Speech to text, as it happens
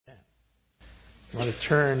I want to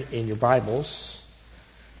turn in your Bibles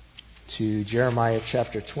to Jeremiah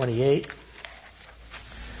chapter 28.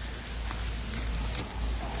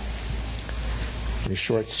 In a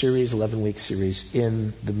short series, 11-week series,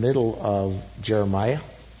 in the middle of Jeremiah,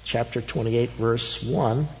 chapter 28, verse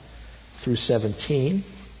 1 through 17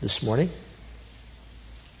 this morning.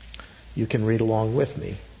 You can read along with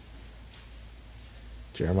me.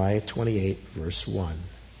 Jeremiah 28, verse 1.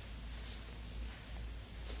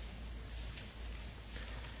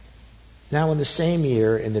 Now in the same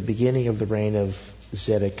year, in the beginning of the reign of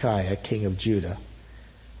Zedekiah, king of Judah,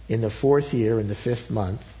 in the 4th year, in the 5th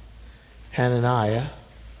month, Hananiah,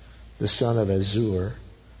 the son of Azur,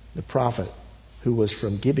 the prophet, who was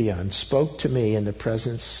from Gibeon, spoke to me in the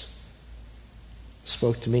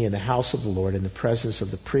house of the Lord, in the presence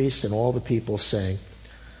of the priests and all the people, saying,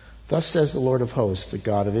 Thus says the Lord of hosts, the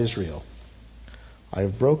God of Israel, I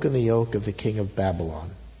have broken the yoke of the king of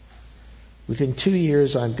Babylon. Within 2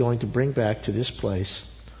 years I am going to bring back to this place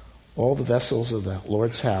all the vessels of the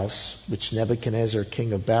Lord's house, which Nebuchadnezzar,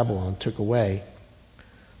 king of Babylon, took away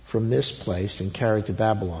from this place and carried to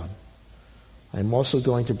Babylon. I am also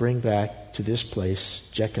going to bring back to this place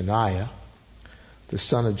Jeconiah, the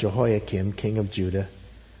son of Jehoiakim, king of Judah,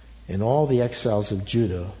 and all the exiles of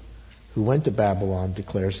Judah who went to Babylon,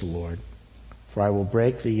 declares the Lord, for I will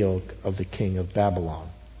break the yoke of the king of Babylon.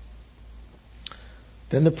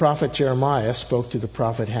 Then the prophet Jeremiah spoke to the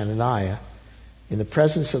prophet Hananiah in the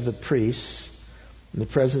presence of the priests, in the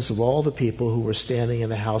presence of all the people who were standing in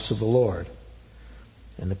the house of the Lord.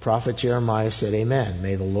 And the prophet Jeremiah said, Amen.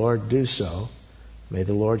 May the Lord do so. May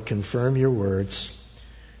the Lord confirm your words,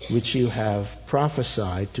 which you have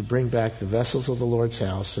prophesied, to bring back the vessels of the Lord's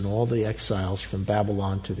house and all the exiles from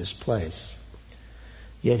Babylon to this place.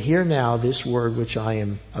 Yet hear now this word which I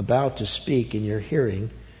am about to speak in your hearing,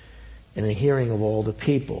 in the hearing of all the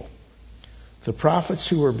people. The prophets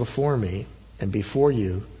who were before me and before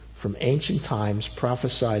you from ancient times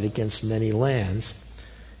prophesied against many lands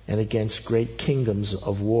and against great kingdoms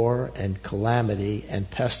of war and calamity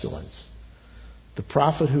and pestilence. The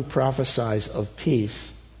prophet who prophesies of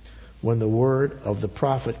peace, when the word of the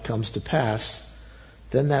prophet comes to pass,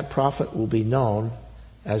 then that prophet will be known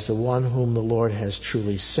as the one whom the Lord has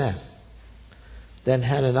truly sent. Then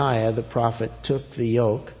Hananiah the prophet took the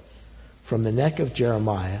yoke from the neck of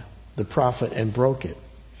Jeremiah the prophet and broke it.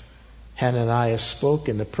 Hananiah spoke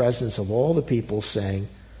in the presence of all the people, saying,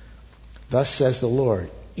 Thus says the Lord,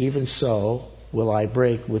 even so will I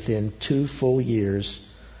break within 2 full years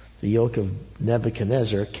the yoke of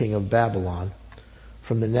Nebuchadnezzar, king of Babylon,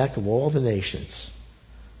 from the neck of all the nations.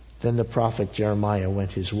 Then the prophet Jeremiah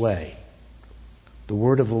went his way. The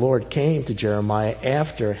word of the Lord came to Jeremiah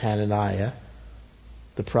after Hananiah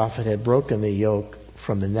the prophet had broken the yoke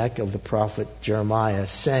from the neck of the prophet Jeremiah,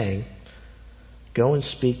 saying, Go and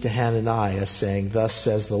speak to Hananiah, saying, Thus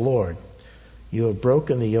says the Lord, you have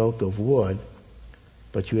broken the yoke of wood,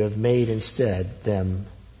 but you have made instead them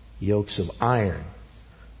yokes of iron.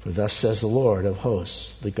 For thus says the Lord of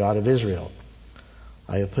hosts, the God of Israel,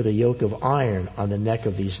 I have put a yoke of iron on the neck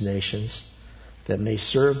of these nations, that may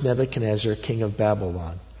serve Nebuchadnezzar, king of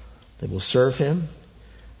Babylon. They will serve him,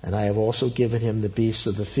 and I have also given him the beasts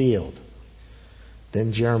of the field.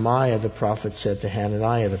 Then Jeremiah the prophet said to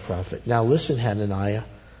Hananiah the prophet, Now listen, Hananiah,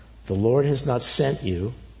 the Lord has not sent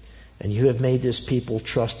you, and you have made this people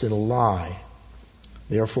trust in a lie.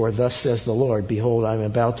 Therefore, thus says the Lord, Behold, I am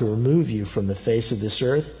about to remove you from the face of this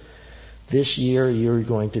earth. This year you are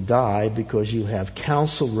going to die, because you have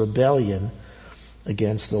counseled rebellion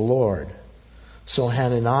against the Lord. So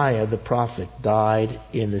Hananiah the prophet died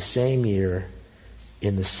in the same year,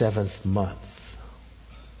 in the 7th month.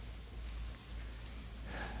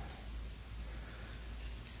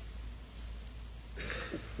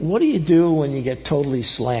 What do you do when you get totally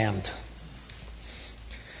slammed?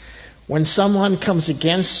 When someone comes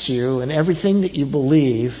against you and everything that you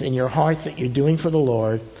believe in your heart that you're doing for the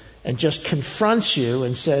Lord, and just confronts you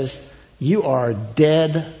and says, you are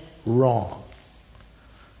dead wrong.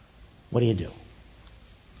 What do you do?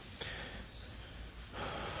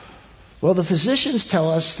 Well, the physicians tell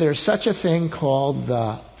us there's such a thing called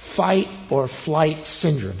the fight or flight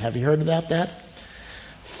syndrome. Have you heard about that?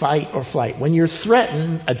 Fight or flight. When you're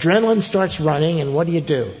threatened, adrenaline starts running, and what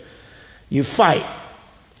do? You fight.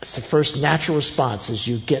 It's the first natural response, is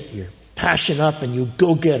you get your passion up and you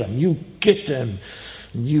go get them. You get them.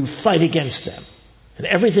 And you fight against them and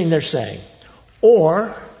everything they're saying.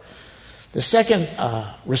 Or the second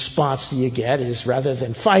response that you get is, rather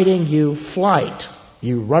than fighting, you flight.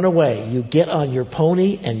 You run away. You get on your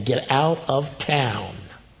pony and get out of town.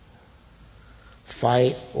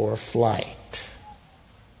 Fight or flight.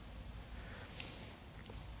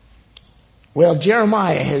 Well,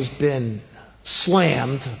 Jeremiah has been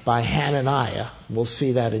slammed by Hananiah. We'll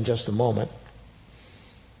see that in just a moment.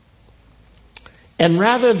 And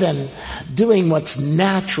rather than doing what's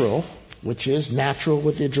natural, which is natural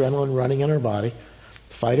with the adrenaline running in our body,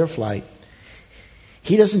 fight or flight,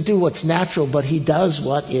 he doesn't do what's natural, but he does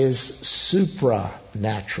what is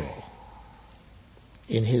supranatural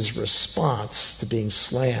in his response to being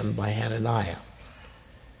slammed by Hananiah.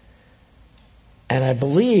 And I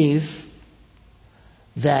believe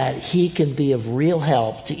that he can be of real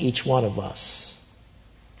help to each one of us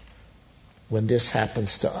when this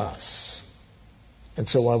happens to us. And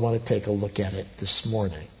so I want to take a look at it this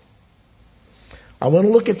morning. I want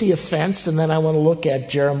to look at the offense, and then I want to look at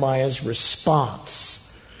Jeremiah's response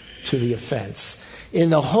to the offense, in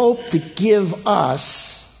the hope to give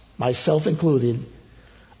us, myself included,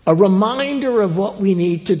 a reminder of what we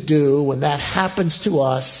need to do when that happens to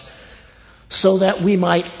us, so that we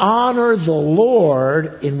might honor the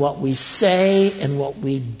Lord in what we say and what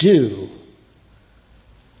we do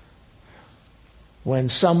when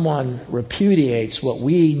someone repudiates what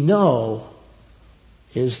we know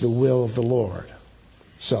is the will of the Lord.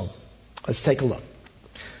 So, let's take a look.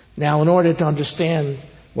 Now, in order to understand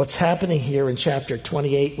what's happening here in chapter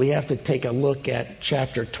 28, we have to take a look at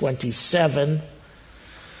chapter 27,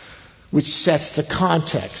 which sets the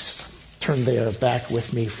context. Turn there back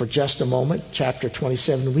with me for just a moment. Chapter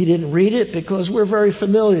 27. We didn't read it because we're very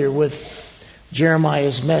familiar with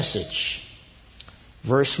Jeremiah's message.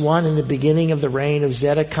 Verse 1, in the beginning of the reign of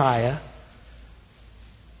Zedekiah,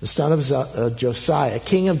 the son of Josiah,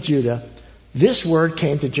 king of Judah, this word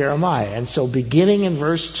came to Jeremiah. And so beginning in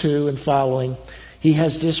verse 2 and following, he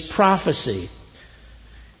has this prophecy.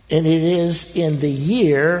 And it is in the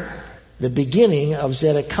year, the beginning of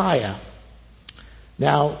Zedekiah.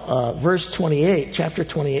 Now, verse 28, chapter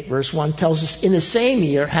 28, verse 1 tells us, in the same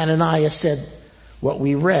year, Hananiah said what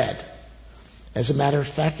we read. As a matter of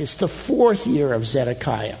fact, it's the 4th year of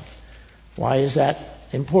Zedekiah. Why is that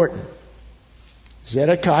important?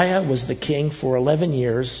 Zedekiah was the king for 11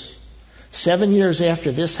 years. 7 years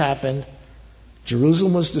after this happened,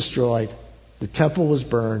 Jerusalem was destroyed. The temple was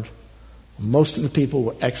burned. Most of the people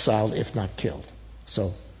were exiled, if not killed.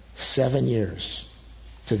 So, 7 years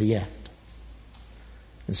to the end.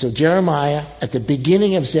 And so Jeremiah, at the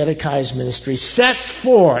beginning of Zedekiah's ministry, sets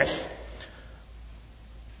forth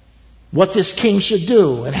what this king should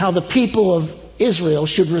do and how the people of Israel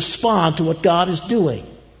should respond to what God is doing.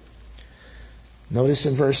 Notice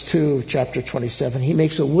in verse 2 of chapter 27, he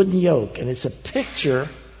makes a wooden yoke, and it's a picture,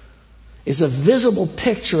 is a visible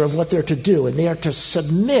picture of what they're to do, and they are to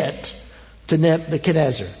submit to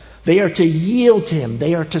Nebuchadnezzar. They are to yield to him.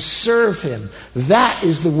 They are to serve him. That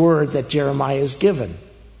is the word that Jeremiah is given.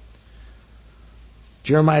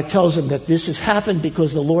 Jeremiah tells them that this has happened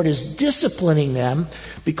because the Lord is disciplining them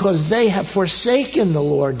because they have forsaken the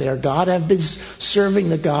Lord their God, have been serving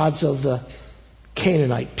the gods of the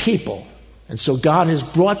Canaanite people. And so God has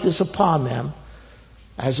brought this upon them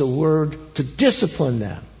as a word to discipline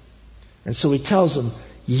them. And so he tells them,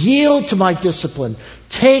 yield to my discipline.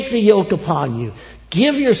 Take the yoke upon you.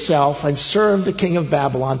 Give yourself and serve the king of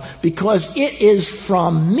Babylon, because it is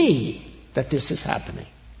from me that this is happening.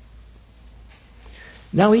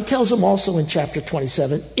 Now he tells them also in chapter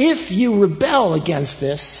 27, if you rebel against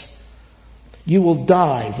this, you will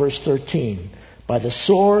die, verse 13, by the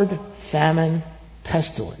sword, famine,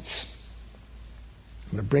 pestilence.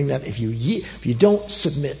 I'm going to bring that if you don't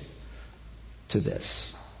submit to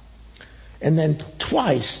this. And then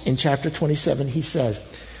twice in chapter 27 he says,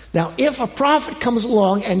 now if a prophet comes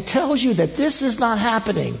along and tells you that this is not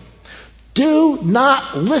happening, do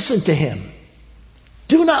not listen to him.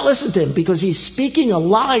 Do not listen to him, because he's speaking a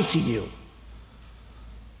lie to you.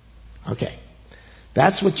 Okay.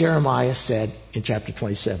 That's what Jeremiah said in chapter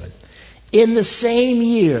 27. In the same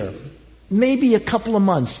year, maybe a couple of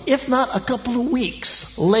months, if not a couple of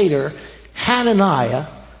weeks later, Hananiah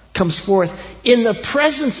comes forth in the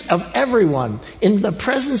presence of everyone, in the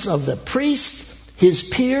presence of the priest, his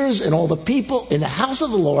peers, and all the people in the house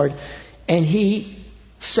of the Lord, and he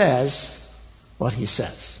says what he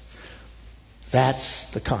says. That's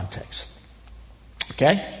the context.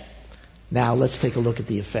 Okay? Now let's take a look at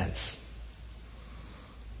the offense.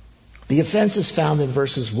 The offense is found in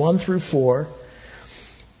verses 1 through 4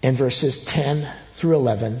 and verses 10 through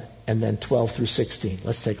 11 and then 12 through 16.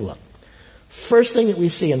 Let's take a look. First thing that we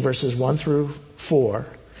see in verses 1 through 4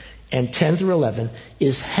 and 10 through 11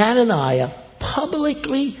 is Hananiah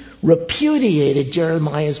publicly repudiated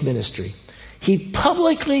Jeremiah's ministry. He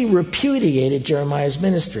publicly repudiated Jeremiah's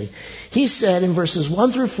ministry. He said in verses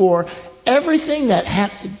 1 through 4, everything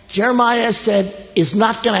that Jeremiah said is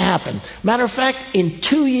not going to happen. Matter of fact, in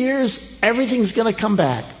 2 years, everything's going to come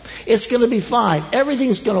back. It's going to be fine.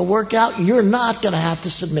 Everything's going to work out. You're not going to have to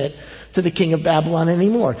submit to the king of Babylon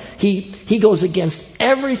anymore. He goes against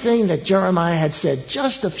everything that Jeremiah had said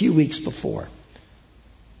just a few weeks before.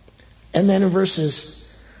 And then in verses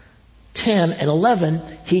 10 and 11,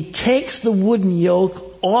 he takes the wooden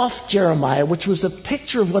yoke off Jeremiah, which was a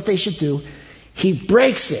picture of what they should do. He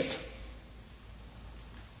breaks it.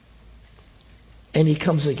 And he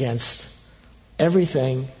comes against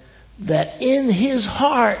everything that in his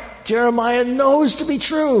heart Jeremiah knows to be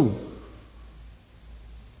true.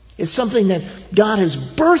 It's something that God has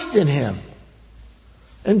birthed in him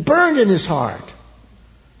and burned in his heart.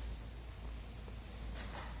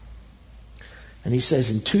 And he says,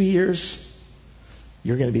 in 2 years,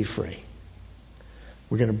 you're going to be free.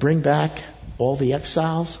 We're going to bring back all the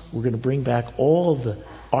exiles. We're going to bring back all of the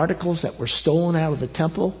articles that were stolen out of the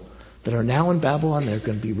temple that are now in Babylon. They're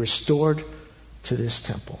going to be restored to this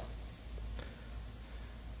temple.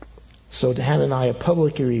 So Hananiah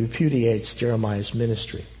publicly repudiates Jeremiah's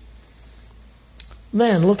ministry.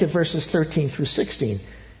 Then look at verses 13 through 16.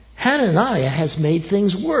 Hananiah has made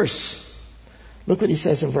things worse. Look what he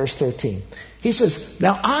says in verse 13. He says,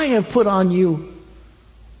 now I have put on you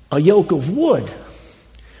a yoke of wood,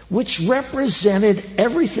 which represented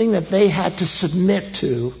everything that they had to submit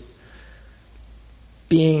to,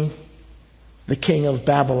 being the king of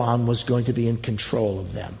Babylon was going to be in control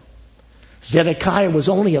of them. Zedekiah was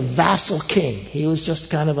only a vassal king. He was just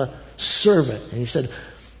kind of a servant. And he said,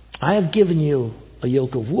 I have given you a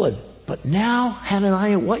yoke of wood. But now,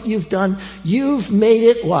 Hananiah, what you've done, you've made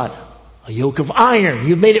it what? A yoke of iron.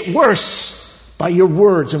 You've made it worse by your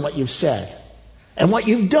words and what you've said. And what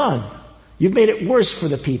you've done, you've made it worse for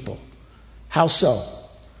the people. How so?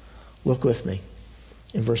 Look with me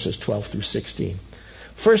in verses 12 through 16.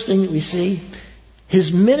 First thing that we see,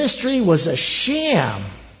 his ministry was a sham.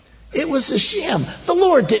 It was a sham. The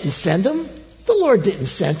Lord didn't send him. The Lord didn't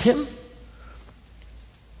send him.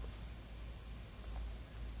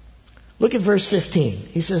 Look at verse 15.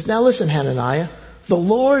 He says, now listen, Hananiah, the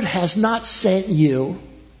Lord has not sent you.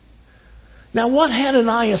 Now what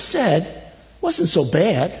Hananiah said wasn't so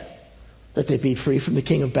bad, that they'd be free from the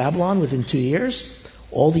king of Babylon within 2 years.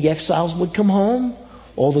 All the exiles would come home.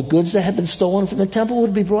 All the goods that had been stolen from the temple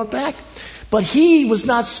would be brought back. But he was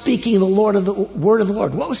not speaking the word of the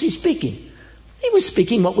Lord. What was he speaking? He was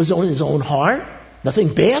speaking what was in his own heart.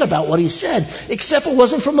 Nothing bad about what he said, except it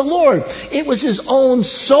wasn't from the Lord. It was his own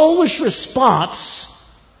soulish response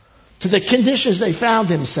to the conditions they found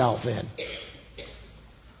himself in.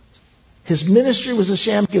 His ministry was a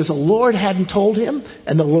sham because the Lord hadn't told him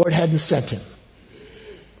and the Lord hadn't sent him.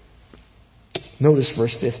 Notice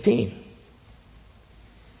verse 15.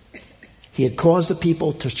 He had caused the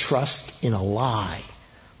people to trust in a lie.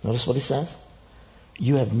 Notice what he says.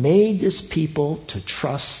 You have made this people to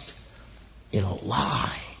trust in a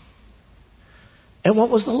lie. And what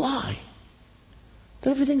was the lie?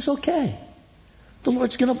 That everything's okay. The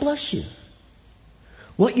Lord's going to bless you.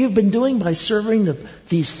 What you've been doing by serving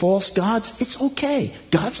these false gods, it's okay.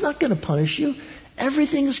 God's not going to punish you.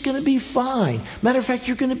 Everything's going to be fine. Matter of fact,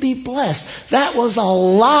 you're going to be blessed. That was a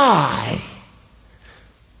lie.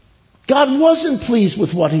 God wasn't pleased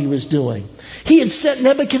with what he was doing. He had sent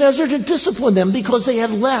Nebuchadnezzar to discipline them because they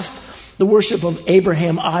had left the worship of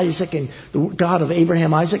Abraham, Isaac, and the God of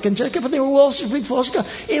Abraham, Isaac, and Jacob, and they were worshiping false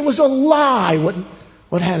gods. It was a lie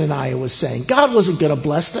what Hananiah was saying. God wasn't going to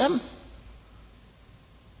bless them.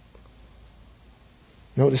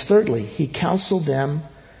 Notice thirdly, he counseled them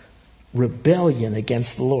rebellion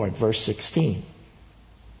against the Lord. Verse 16.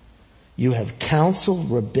 You have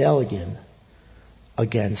counseled rebellion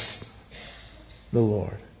against the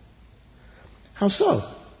Lord. How so?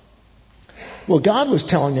 Well, God was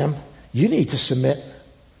telling them, you need to submit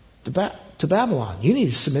to Babylon. You need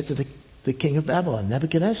to submit to the king of Babylon,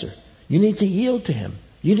 Nebuchadnezzar. You need to yield to him.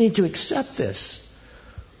 You need to accept this.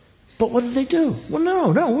 But what did they do? Well,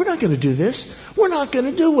 no, we're not going to do this. We're not going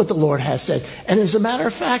to do what the Lord has said. And as a matter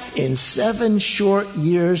of fact, in 7 short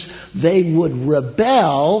years, they would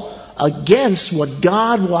rebel against what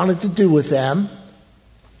God wanted to do with them.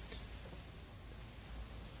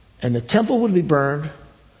 And the temple would be burned,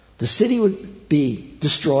 the city would be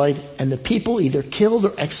destroyed, and the people either killed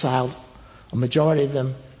or exiled, a majority of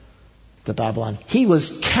them, to Babylon. He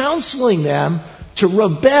was counseling them to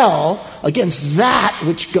rebel against that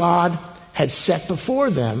which God had set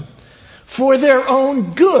before them for their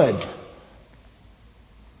own good.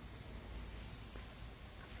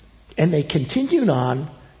 And they continued on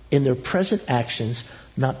in their present actions,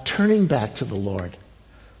 not turning back to the Lord.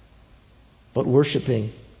 but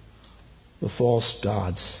worshiping the false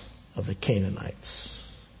gods of the Canaanites.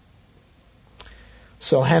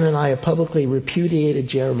 So Hananiah publicly repudiated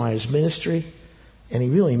Jeremiah's ministry, and he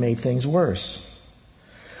really made things worse.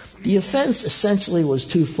 The offense essentially was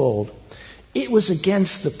twofold. It was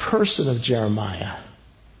against the person of Jeremiah.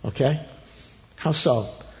 Okay? How so?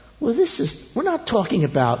 Well, we're not talking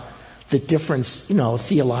about the difference,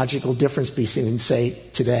 theological difference between, say,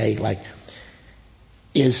 today, like,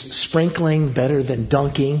 is sprinkling better than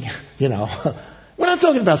dunking? We're not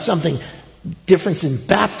talking about something difference in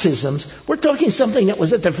baptisms. We're talking something that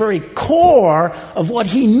was at the very core of what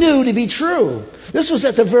he knew to be true. This was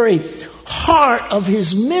at the very heart of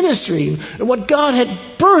his ministry and what God had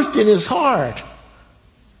birthed in his heart.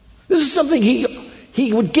 This is something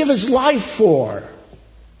he would give his life for.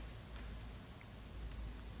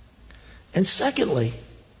 And secondly,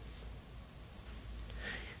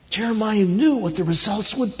 Jeremiah knew what the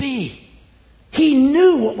results would be. He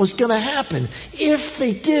knew what was going to happen if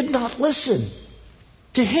they did not listen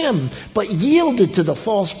to him, but yielded to the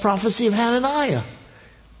false prophecy of Hananiah.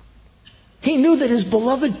 He knew that his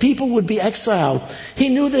beloved people would be exiled. He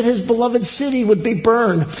knew that his beloved city would be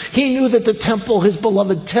burned. He knew that the temple, his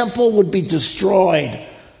beloved temple, would be destroyed.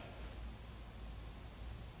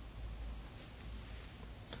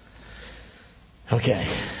 Okay.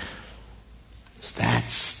 So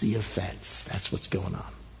that's the offense. That's what's going on.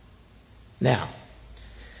 Now,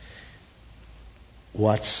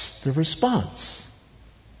 what's the response?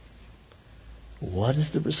 What is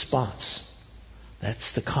the response?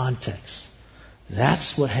 That's the context.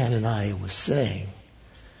 That's what Hananiah was saying.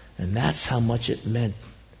 And that's how much it meant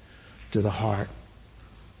to the heart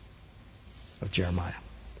of Jeremiah.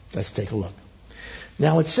 Let's take a look.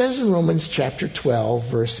 Now, it says in Romans chapter 12,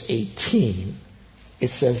 verse 18, it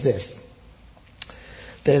says this,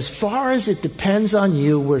 that as far as it depends on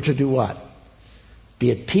you, we're to do what? Be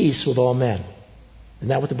at peace with all men. Isn't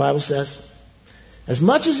that what the Bible says? As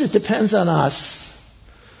much as it depends on us,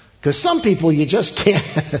 because some people you just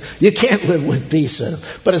can't live with peace in them.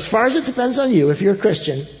 But as far as it depends on you, if you're a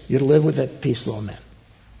Christian, you're to live with at peace with all men.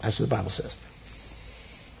 That's what the Bible says.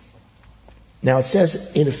 Now it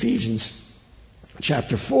says in Ephesians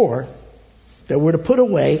chapter 4 that we're to put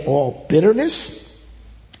away all bitterness,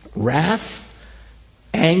 wrath,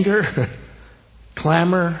 anger,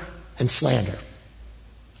 clamor, and slander.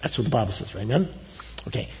 That's what the Bible says, right? None?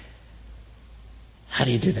 Okay. How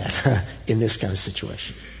do you do that in this kind of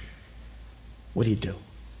situation? What do you do?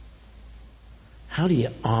 How do you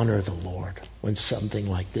honor the Lord when something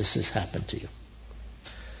like this has happened to you?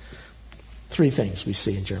 3 things we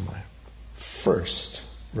see in Jeremiah. First,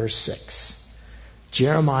 verse 6.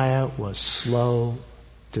 Jeremiah was slow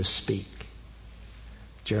to speak.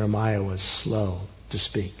 Jeremiah was slow to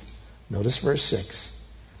speak. Notice verse 6.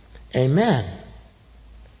 Amen.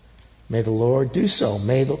 May the Lord do so.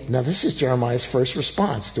 Now this is Jeremiah's first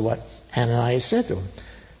response to what Hananiah said to him.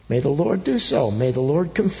 May the Lord do so. May the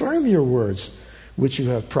Lord confirm your words, which you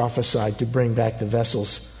have prophesied to bring back the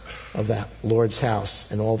vessels of that Lord's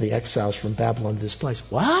house and all the exiles from Babylon to this place.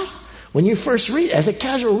 What? When you first read, as a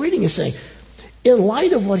casual reading is saying, in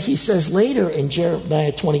light of what he says later in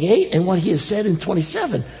Jeremiah 28 and what he has said in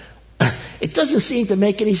 27, it doesn't seem to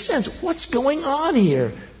make any sense. What's going on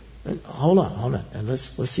here? Hold on. And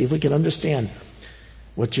let's see if we can understand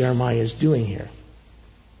what Jeremiah is doing here.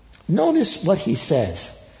 Notice what he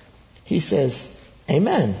says. He says,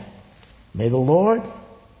 Amen. May the Lord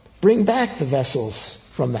bring back the vessels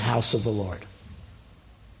from the house of the Lord.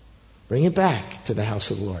 Bring it back to the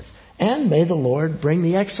house of the Lord. And may the Lord bring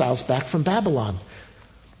the exiles back from Babylon.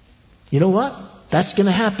 You know what? That's going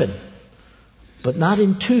to happen. But not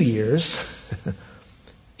in 2 years.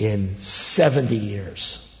 In 70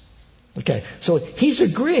 years. Okay, so he's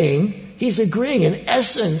agreeing in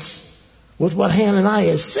essence with what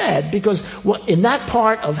Hananiah said, because in that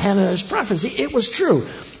part of Hananiah's prophecy, it was true.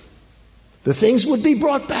 The things would be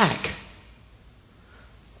brought back.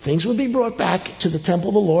 Things would be brought back to the temple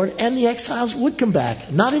of the Lord, and the exiles would come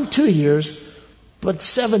back. Not in 2 years, but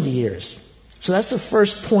 70 years. So that's the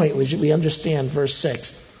first point, which we understand, verse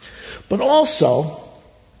 6. But also,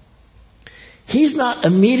 he's not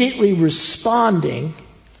immediately responding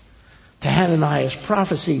to Hananiah's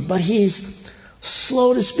prophecy, but he's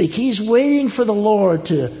slow to speak. He's waiting for the Lord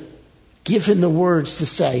to give him the words to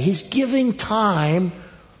say. He's giving time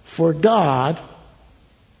for God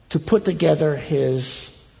to put together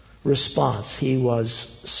his response. He was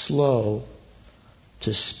slow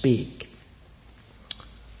to speak.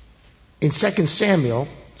 In 2 Samuel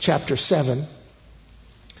chapter 7,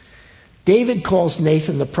 David calls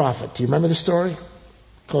Nathan the prophet. Do you remember the story?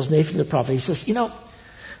 Calls Nathan the prophet. He says,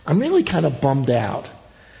 I'm really kind of bummed out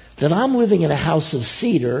that I'm living in a house of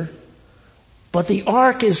cedar, but the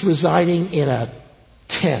ark is residing in a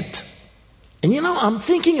tent. And I'm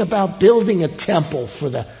thinking about building a temple for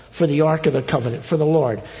the Ark of the Covenant, for the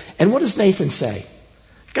Lord. And what does Nathan say?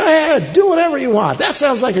 Go ahead, do whatever you want. That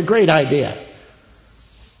sounds like a great idea.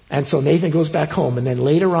 And so Nathan goes back home, and then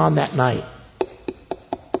later on that night,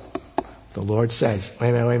 the Lord says, wait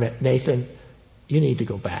a minute, Nathan, you need to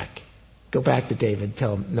go back. Go back to David and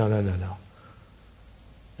tell him, no.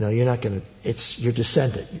 No, you're not going to, it's your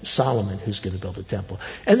descendant, Solomon, who's going to build the temple.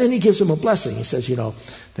 And then he gives him a blessing. He says,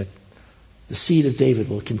 that the seed of David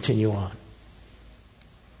will continue on.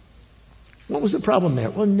 What was the problem there?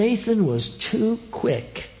 Well, Nathan was too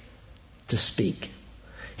quick to speak.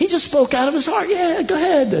 He just spoke out of his heart. Yeah, go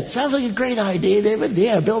ahead. It sounds like a great idea, David.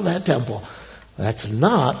 Yeah, build that temple. That's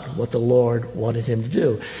not what the Lord wanted him to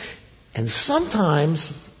do. And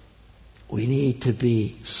sometimes we need to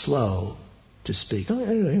be slow to speak.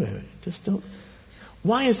 Wait. Just don't.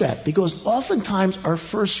 Why is that? Because oftentimes our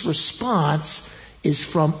first response is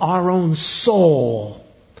from our own soul,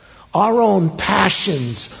 our own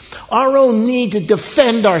passions, our own need to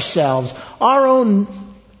defend ourselves, our own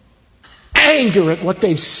anger at what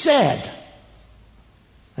they've said.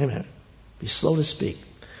 Amen. Be slow to speak.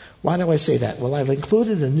 Why do I say that? Well, I've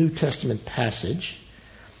included a New Testament passage,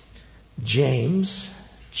 James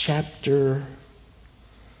chapter,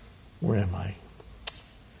 where am I?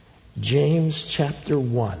 James chapter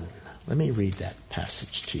 1. Let me read that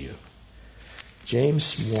passage to you.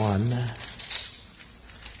 James 1,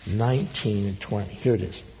 19 and 20. Here it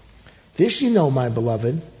is. This you know, my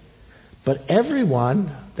beloved, but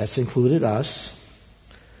everyone, that's included us,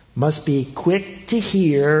 must be quick to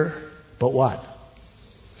hear, but what?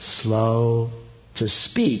 Slow to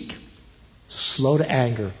speak, slow to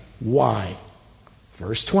anger. Why?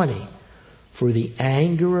 Verse 20. For the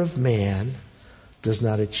anger of man does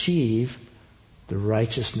not achieve the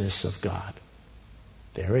righteousness of God.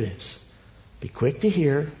 There it is. Be quick to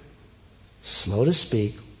hear, slow to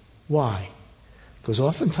speak. Why? Because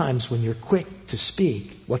oftentimes when you're quick to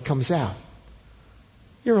speak, what comes out?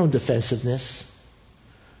 Your own defensiveness,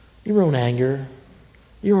 your own anger,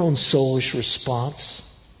 your own soulish response,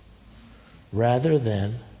 rather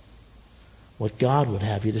than what God would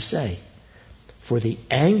have you to say. For the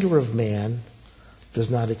anger of man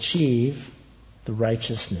does not achieve the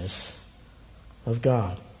righteousness of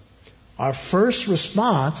God. Our first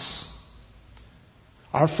response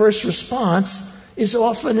is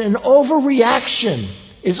often an overreaction,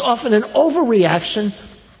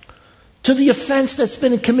 to the offense that's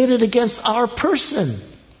been committed against our person.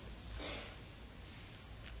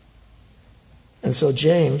 And so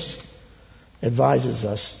James advises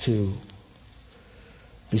us to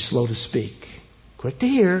be slow to speak. Quick to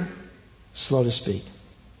hear, slow to speak.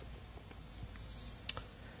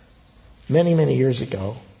 Many, many years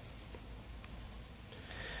ago,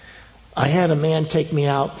 I had a man take me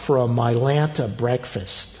out for a Mylanta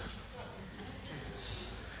breakfast.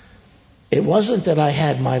 It wasn't that I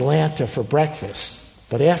had Mylanta for breakfast,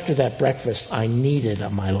 but after that breakfast, I needed a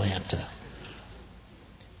Mylanta.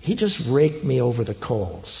 He just raked me over the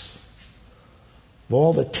coals of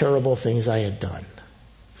all the terrible things I had done,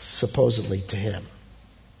 supposedly to him.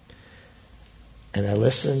 And I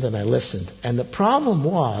listened. And the problem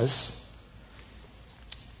was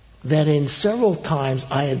that in several times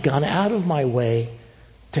I had gone out of my way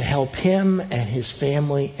to help him and his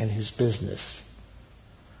family and his business.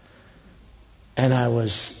 And I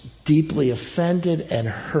was deeply offended and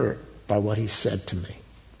hurt by what he said to me.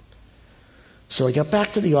 So I got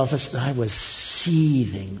back to the office and I was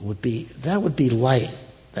seething. That would be light.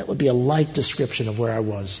 That would be a light description of where I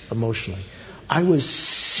was emotionally. I was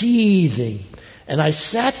seething. And I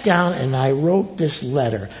sat down and I wrote this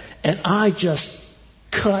letter. And I just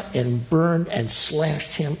cut and burned and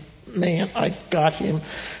slashed him. Man, I got him.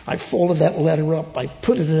 I folded that letter up. I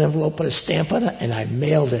put it in an envelope, put a stamp on it, and I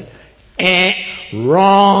mailed it.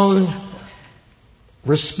 Wrong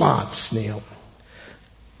response, Neil.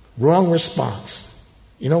 Wrong response.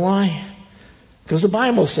 You know why? Because the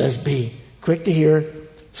Bible says be quick to hear,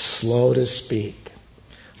 slow to speak.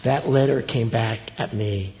 That letter came back at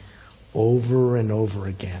me over and over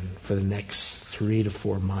again for the next 3 to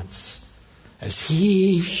 4 months, as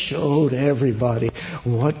he showed everybody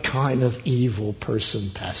what kind of evil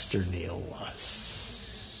person Pastor Neil was.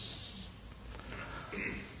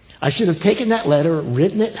 I should have taken that letter,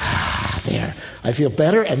 written it, there, I feel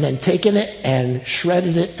better, and then taken it and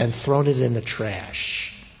shredded it and thrown it in the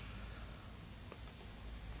trash.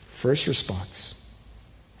 First response.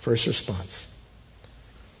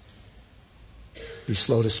 Be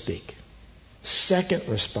slow to speak. second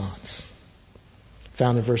response,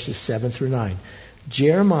 found in verses 7 through 9.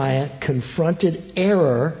 Jeremiah confronted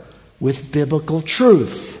error with biblical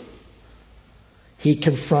truth. He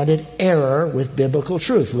confronted error with biblical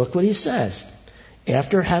truth. Look what he says.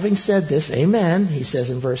 After having said this, amen, he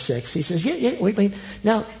says in verse 6, he says, wait.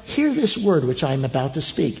 Now, hear this word which I am about to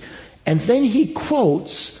speak. And then he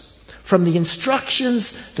quotes from the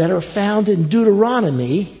instructions that are found in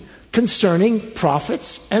Deuteronomy concerning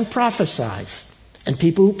prophets and prophesies and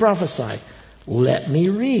people who prophesy. Let me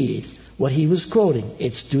read what he was quoting.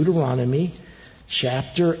 It's Deuteronomy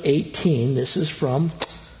chapter 18. This is from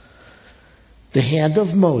the hand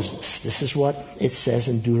of Moses. This is what it says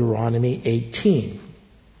in Deuteronomy 18.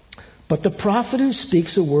 But the prophet who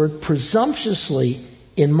speaks a word presumptuously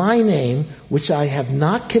in my name, which I have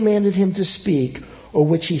not commanded him to speak, or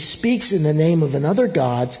which he speaks in the name of another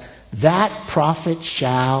god, that prophet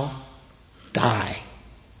shall die.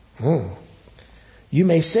 You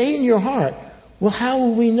may say in your heart, well, how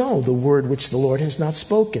will we know the word which the Lord has not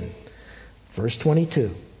spoken? Verse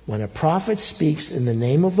 22. When a prophet speaks in the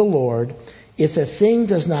name of the Lord, if a thing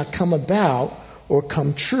does not come about or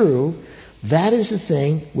come true, that is the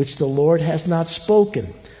thing which the Lord has not spoken.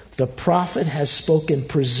 The prophet has spoken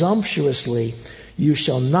presumptuously. You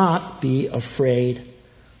shall not be afraid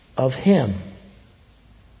of him.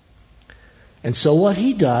 And so what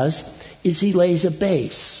he does is he lays a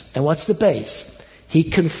base. And what's the base? He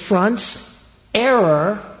confronts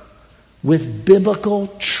error with biblical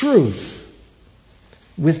truth.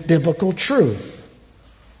 With biblical truth.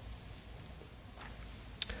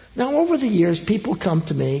 Now, over the years, people come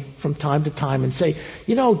to me from time to time and say,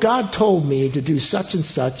 God told me to do such and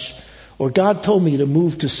such, or God told me to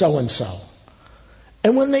move to so-and-so.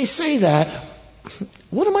 And when they say that,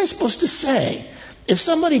 what am I supposed to say? If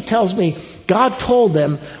somebody tells me God told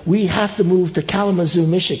them we have to move to Kalamazoo,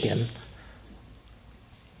 Michigan,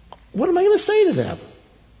 what am I going to say to them?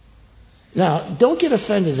 Now, don't get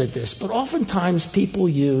offended at this, but oftentimes people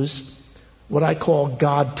use what I call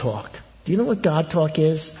God talk. Do you know what God talk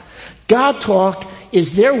is? God talk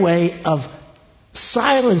is their way of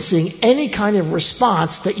silencing any kind of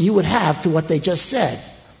response that you would have to what they just said.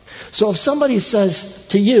 So if somebody says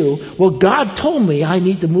to you, well, God told me I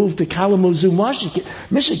need to move to Kalamazoo,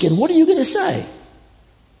 Michigan, what are you going to say?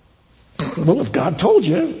 Well, if God told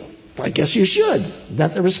you, I guess you should. Is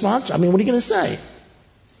that the response? What are you going to say?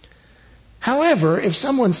 However, if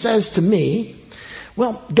someone says to me,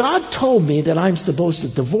 well, God told me that I'm supposed to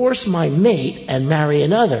divorce my mate and marry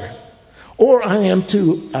another, or I am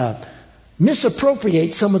to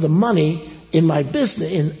misappropriate some of the money in my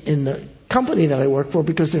business, in the company that I work for,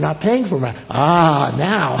 because they're not paying for me.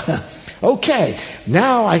 Now, okay,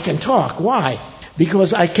 now I can talk. Why?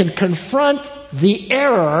 Because I can confront the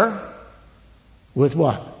error with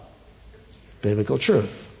what? Biblical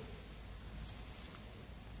truth.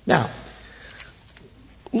 Now,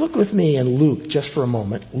 look with me in Luke just for a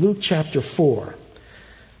moment. Luke chapter 4.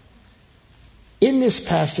 In this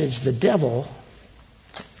passage, the devil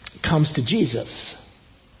comes to Jesus.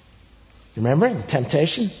 Remember the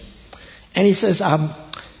temptation? And he says,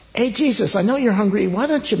 hey, Jesus, I know you're hungry. Why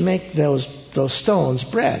don't you make those stones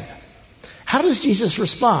bread? How does Jesus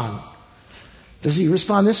respond? Does he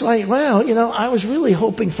respond this way? Well, I was really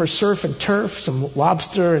hoping for surf and turf, some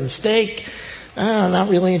lobster and steak. I'm not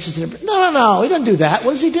really interested. No. He doesn't do that.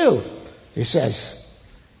 What does he do? He says,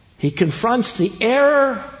 he confronts the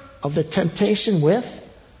error of the temptation with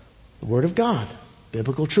the Word of God,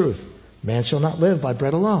 biblical truth. Man shall not live by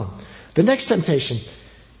bread alone. The next temptation,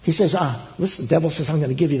 he says, listen, the devil says, I'm going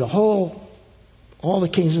to give you all the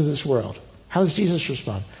kings of this world. How does Jesus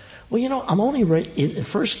respond? Well, I'm only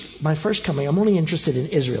my first coming, I'm only interested in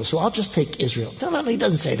Israel, so I'll just take Israel. No, he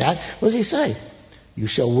doesn't say that. What does he say? You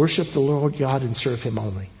shall worship the Lord God and serve him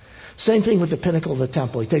only. Same thing with the pinnacle of the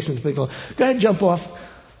temple. He takes him to the pinnacle. Go ahead and jump off.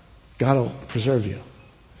 God will preserve you.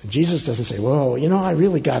 And Jesus doesn't say, whoa, I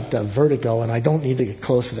really got vertigo and I don't need to get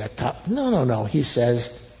close to that top. No. He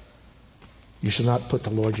says, you shall not put the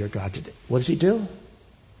Lord your God to death. What does he do?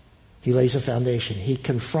 He lays a foundation. He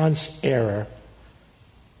confronts error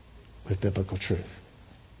with biblical truth.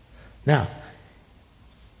 Now,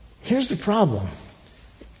 here's the problem.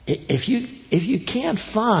 If you can't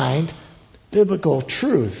find biblical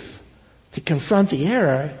truth to confront the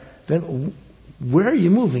error, then where are you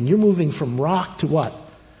moving? You're moving from rock to what?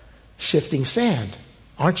 Shifting sand,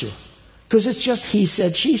 aren't you? Because it's just he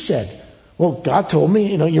said, she said. Well, God told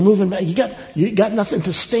me, you're moving back. You got nothing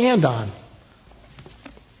to stand on.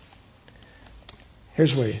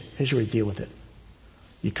 Here's where you deal with it.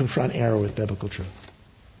 You confront error with biblical truth.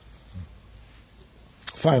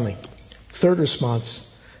 Finally, third response,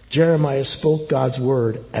 Jeremiah spoke God's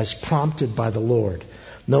word as prompted by the Lord.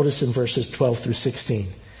 Notice in verses 12 through 16.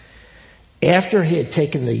 After he had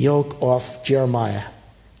taken the yoke off Jeremiah,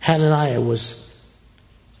 Hananiah was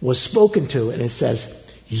spoken to, and it says,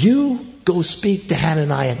 you go speak to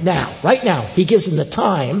Hananiah now, right now. He gives him the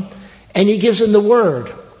time, and he gives him the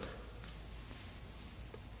word.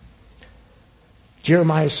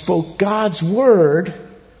 Jeremiah spoke God's word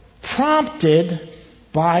prompted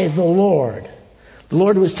by the Lord. The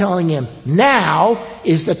Lord was telling him, now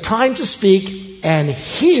is the time to speak, and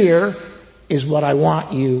here is what I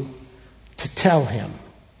want you to tell him.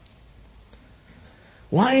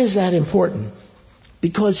 Why is that important?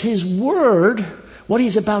 Because his word, what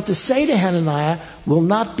he's about to say to Hananiah, will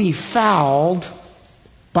not be fouled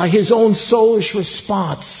by his own soulish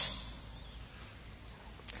response.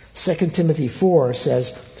 2 Timothy 4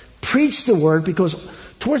 says, preach the word, because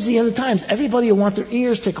towards the end of times, everybody will want their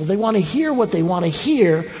ears tickled. They want to hear what they want to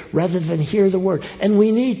hear rather than hear the word. And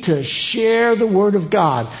we need to share the word of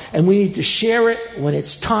God. And we need to share it when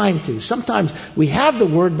it's time to. Sometimes we have the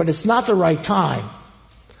word, but it's not the right time.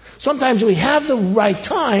 Sometimes we have the right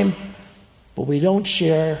time, but we don't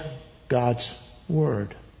share God's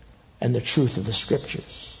word and the truth of the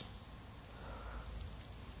scriptures.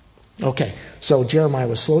 Okay, so Jeremiah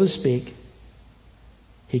was slow to speak.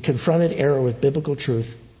 He confronted error with biblical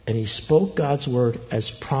truth, and he spoke God's word as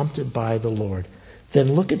prompted by the Lord.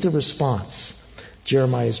 Then look at the response.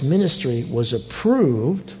 Jeremiah's ministry was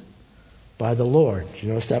approved by the Lord. You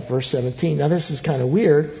notice that verse 17. Now this is kind of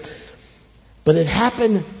weird, but it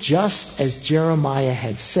happened just as Jeremiah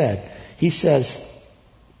had said. He says,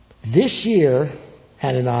 this year,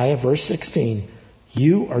 Hananiah, verse 16,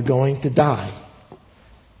 you are going to die.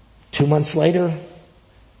 2 months later,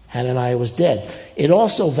 Hananiah was dead. It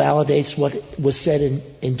also validates what was said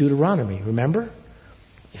in Deuteronomy. Remember?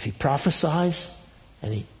 If he prophesies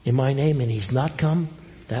in my name and he's not come,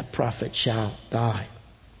 that prophet shall die.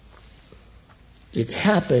 It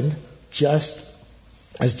happened just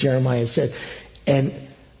as Jeremiah said. And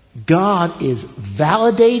God is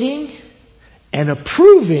validating and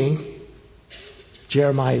approving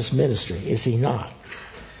Jeremiah's ministry, is he not?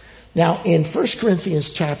 Now, in 1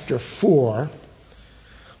 Corinthians chapter 4,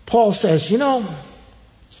 Paul says,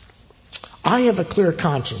 I have a clear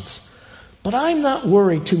conscience, but I'm not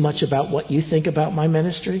worried too much about what you think about my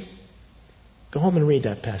ministry. Go home and read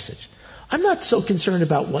that passage. I'm not so concerned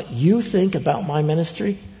about what you think about my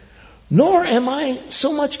ministry, nor am I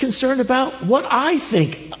so much concerned about what I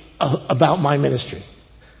think about my ministry.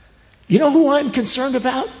 You know who I'm concerned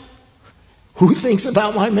about? Who thinks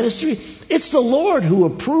about my ministry? It's the Lord who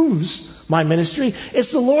approves my ministry.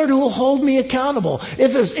 It's the Lord who will hold me accountable.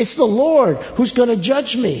 It's the Lord who's going to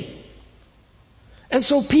judge me. And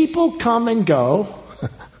so people come and go.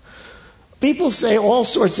 People say all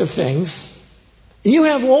sorts of things. You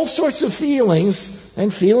have all sorts of feelings,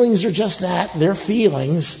 and feelings are just that. They're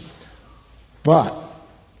feelings. But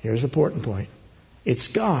here's the important point. It's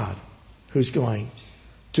God who's going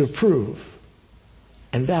to approve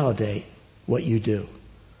and validate what you do.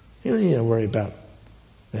 You don't need to worry about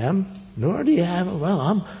them, nor do you have,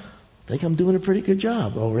 I think I'm doing a pretty good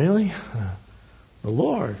job. Oh, really? The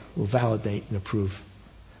Lord will validate and approve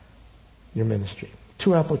your ministry.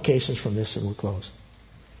 2 applications from this and we'll close.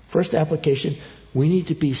 First application, we need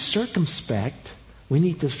to be circumspect. We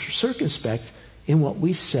need to circumspect in what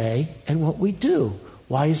we say and what we do.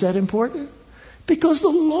 Why is that important? Because the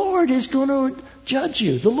Lord is going to judge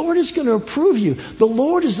you. The Lord is going to approve you. The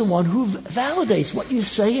Lord is the one who validates what you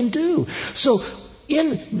say and do. So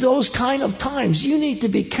in those kind of times, you need to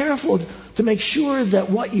be careful to make sure that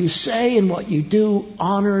what you say and what you do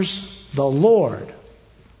honors the Lord.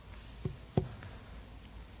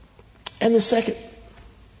 And the second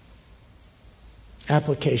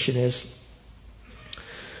application is,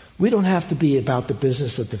 we don't have to be about the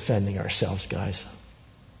business of defending ourselves, guys.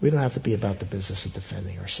 We don't have to be about the business of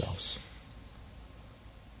defending ourselves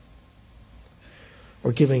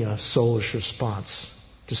or giving a soulish response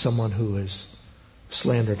to someone who has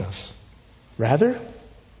slandered us. Rather,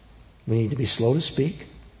 we need to be slow to speak.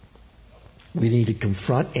 We need to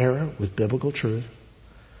confront error with biblical truth.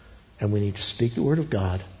 And we need to speak the word of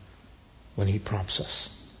God when he prompts us.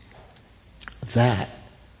 That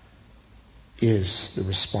is the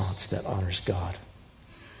response that honors God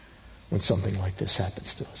when something like this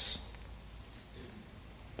happens to us.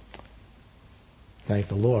 Thank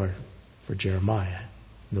the Lord for Jeremiah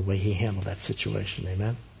and the way he handled that situation.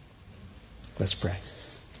 Amen? Let's pray.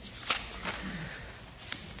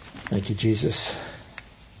 Thank you, Jesus.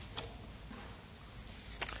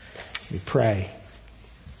 We pray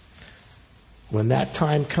when that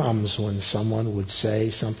time comes when someone would say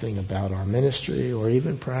something about our ministry, or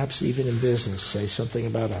even perhaps even in business, say something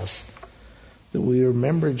about us, that we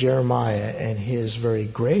remember Jeremiah and his very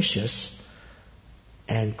gracious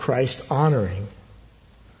and Christ-honoring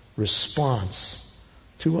response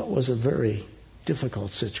to what was a very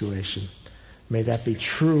difficult situation. May that be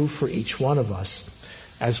true for each one of us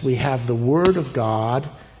as we have the Word of God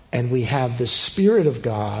and we have the Spirit of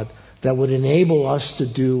God that would enable us to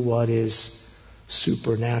do what is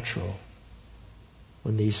supernatural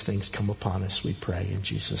when these things come upon us, we pray in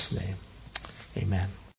Jesus' name. Amen.